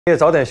你也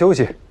早点休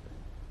息，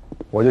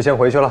我就先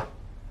回去了。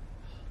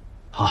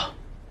好，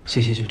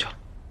谢谢舅舅。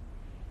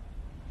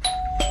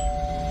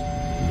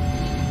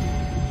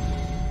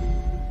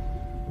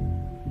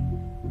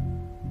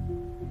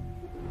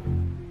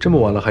这么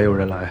晚了还有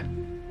人来，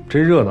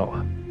真热闹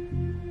啊！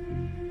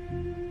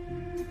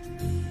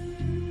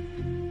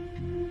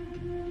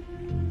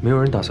没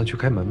有人打算去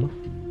开门吗？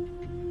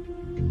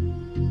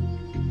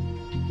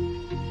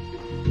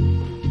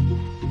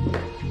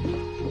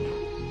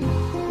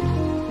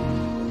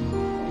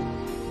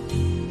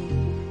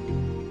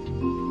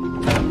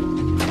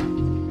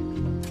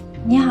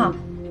 你好，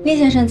厉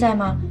先生在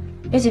吗？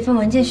有几份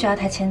文件需要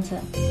他签字。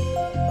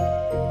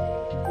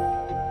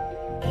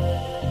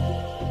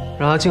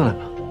让他进来吧，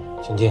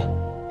请进。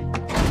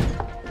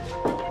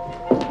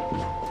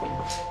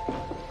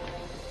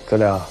泽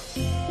良，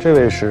这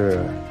位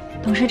是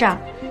董事长，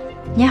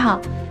你好，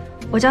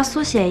我叫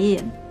苏写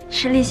意，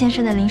是厉先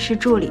生的临时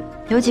助理，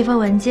有几份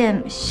文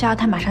件需要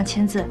他马上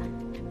签字。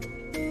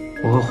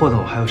我和霍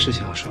总还有事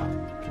情要说，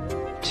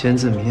签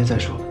字明天再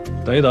说。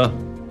等一等。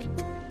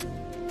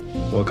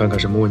 我看看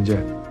什么文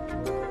件。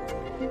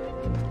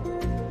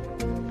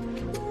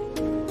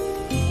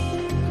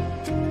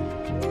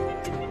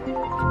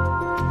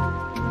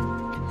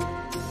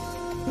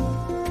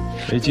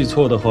没记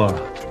错的话，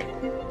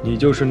你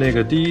就是那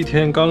个第一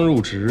天刚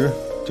入职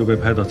就被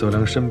派到泽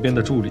良身边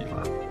的助理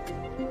吧？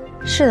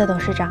是的，董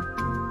事长。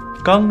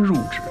刚入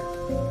职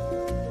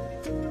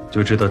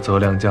就知道泽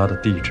良家的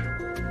地址，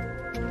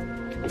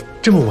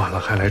这么晚了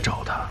还来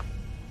找他，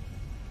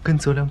跟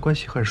泽良关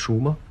系很熟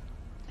吗？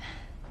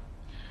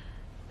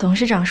 董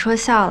事长说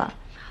笑了，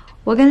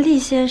我跟厉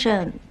先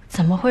生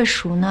怎么会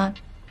熟呢？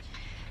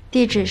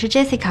地址是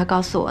Jessica 告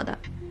诉我的，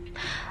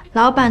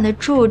老板的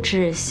住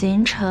址、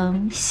行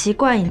程、习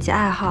惯以及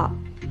爱好，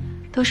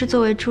都是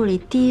作为助理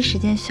第一时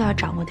间需要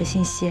掌握的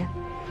信息。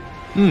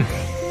嗯，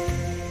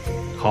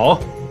好，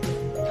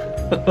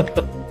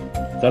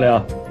泽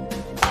良，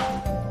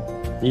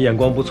你眼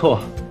光不错，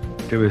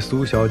这位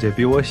苏小姐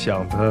比我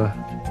想的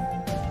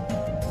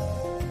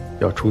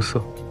要出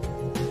色。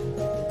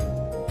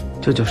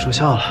 舅舅说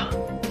笑了，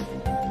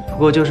不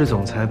过就是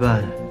总裁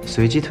办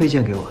随机推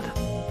荐给我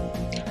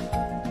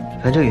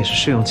的，反正也是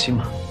试用期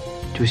嘛，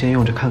就先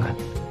用着看看。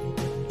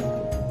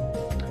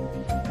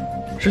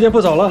时间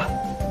不早了，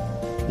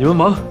你们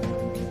忙，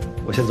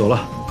我先走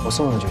了。我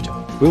送送舅舅。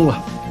不用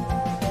了，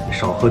你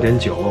少喝点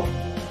酒，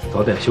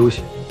早点休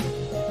息。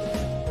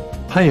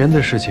攀岩的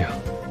事情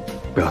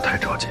不要太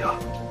着急啊，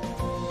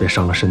别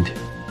伤了身体。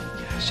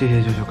谢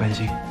谢舅舅关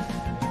心。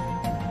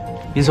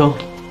林总，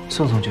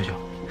送送舅舅。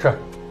是。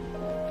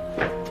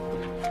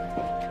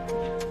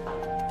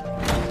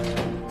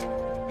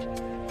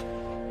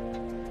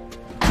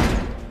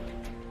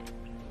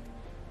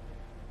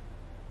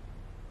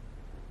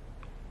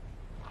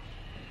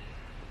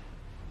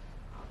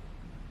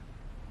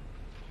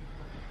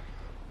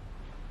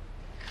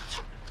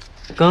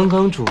 刚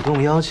刚主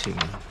动邀请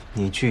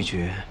你拒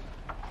绝，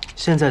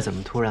现在怎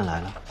么突然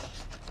来了？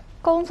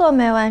工作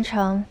没完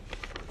成，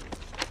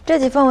这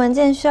几份文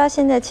件需要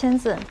现在签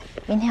字，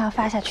明天要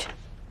发下去。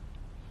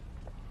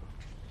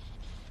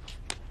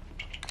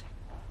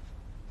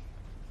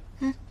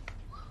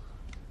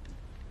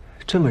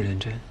这么认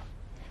真？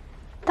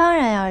当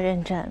然要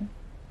认真。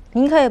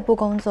您可以不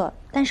工作，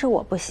但是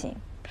我不行，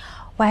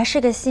我还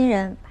是个新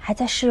人，还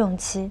在试用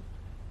期，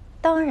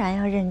当然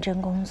要认真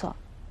工作。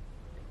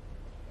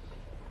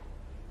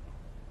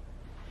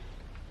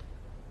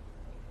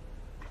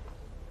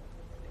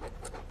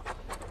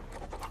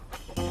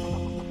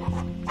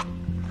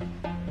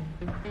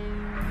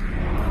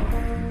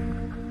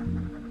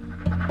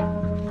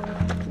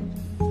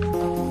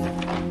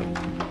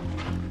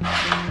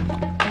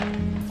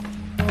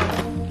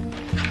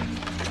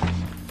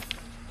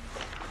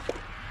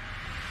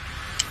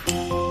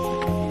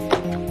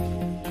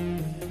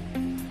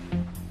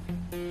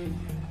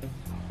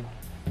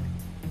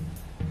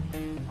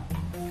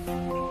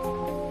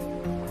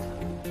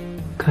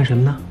 看什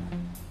么呢？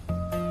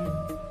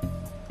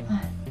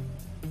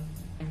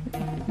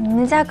你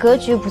们家格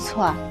局不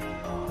错啊。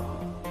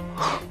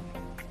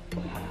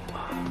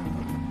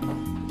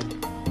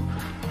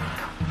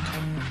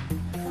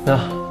那，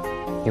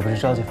你不是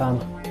着急发吗？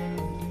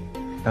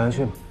赶快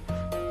去吧。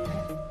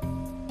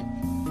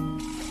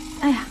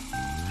哎呀，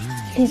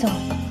厉总，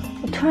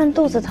我突然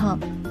肚子疼，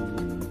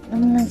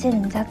能不能借你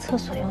们家厕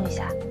所用一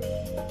下？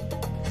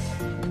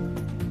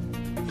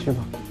去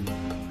吧。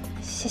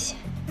谢谢。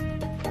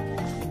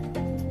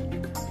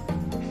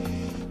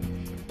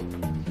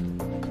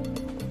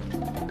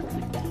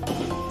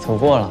 走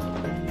过了。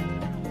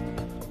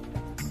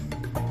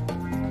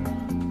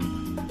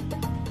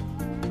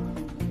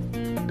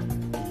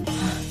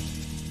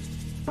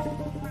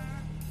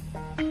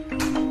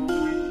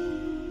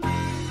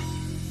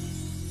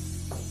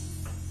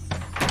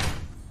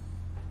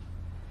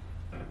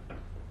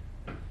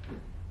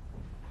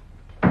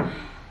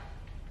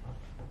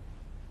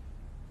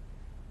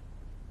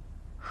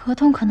合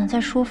同可能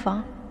在书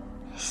房，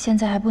现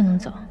在还不能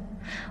走，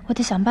我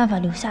得想办法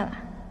留下来。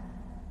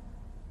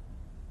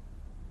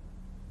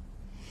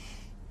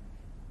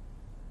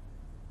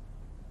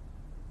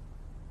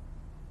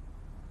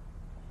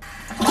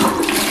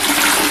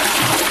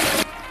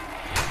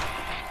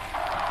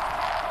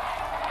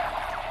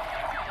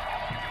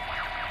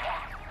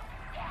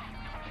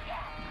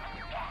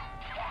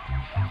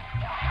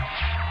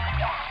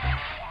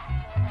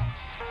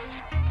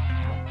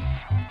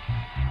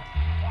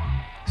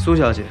苏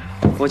小姐，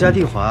我家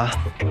地滑，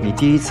你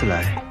第一次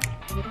来，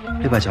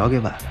别把脚给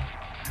崴了。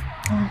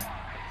嗯，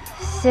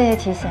谢谢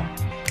提醒。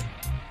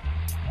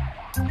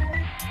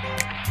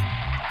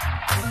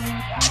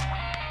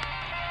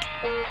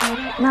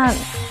那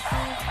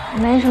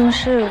没什么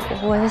事，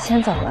我就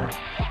先走了。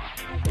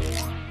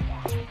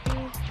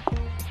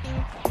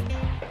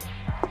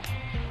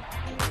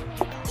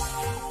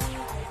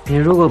你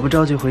如果不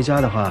着急回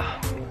家的话，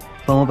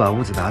帮我把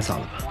屋子打扫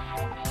了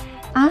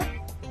吧。啊？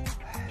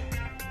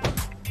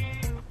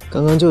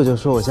刚刚舅舅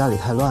说我家里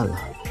太乱了，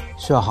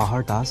需要好好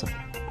打扫。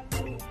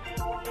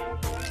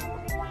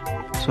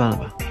算了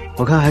吧，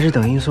我看还是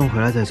等英松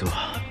回来再做。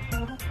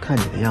看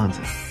你的样子，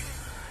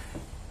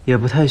也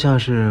不太像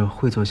是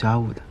会做家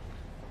务的。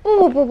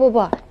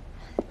不，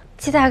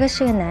七大哥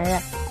是个男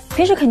人，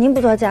平时肯定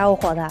不做家务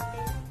活的。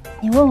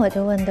你问我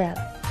就问对了，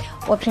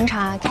我平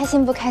常开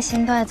心不开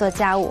心都在做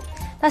家务，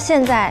到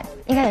现在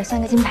应该也算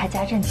个金牌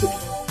家政级别。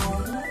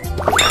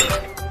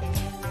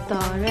哆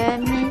来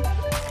咪。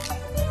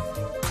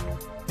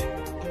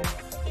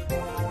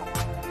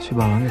去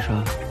把碗给刷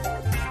了。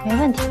没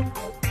问题。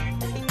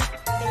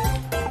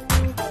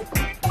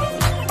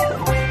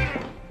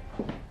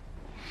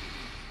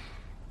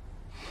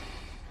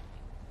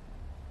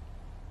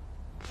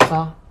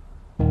啊。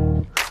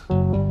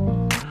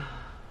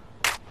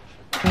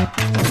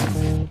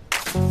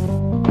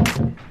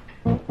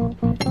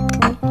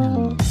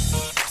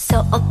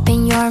So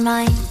open your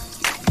mind,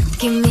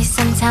 give me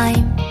some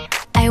time.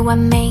 爱完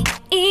每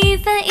一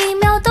分一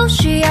秒都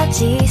需要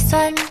计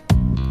算。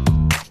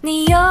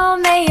你有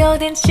没有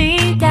点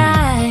期待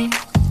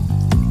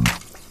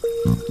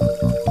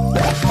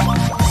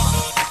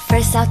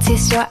 ？First I'll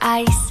tease your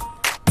eyes,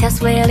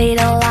 test with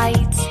little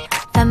lights.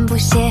 帆布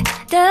鞋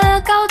的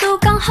高度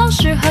刚好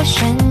适合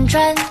旋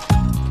转，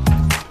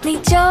你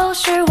就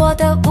是我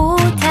的舞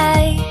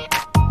台。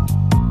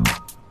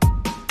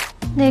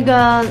那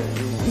个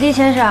厉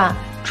先生，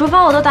厨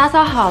房我都打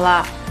扫好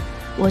了，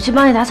我去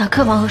帮你打扫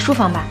客房和书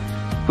房吧。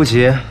不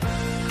急，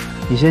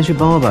你先去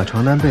帮我把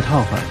床单被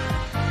套换了。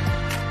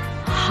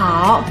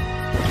好。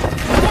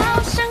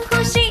要深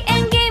呼吸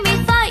and give me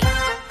five，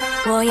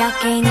 我要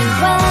给你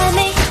完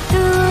美独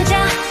家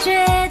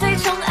绝对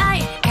宠爱，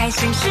开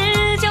心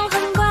时就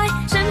很快，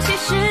生气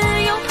时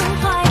又很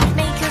坏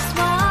 ，make you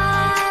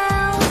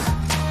smile，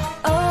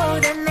 oh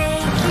that make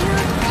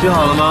you。洗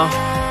好了吗？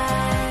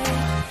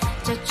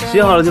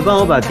洗好了就帮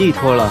我把地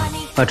拖了，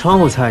把窗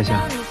户擦一下。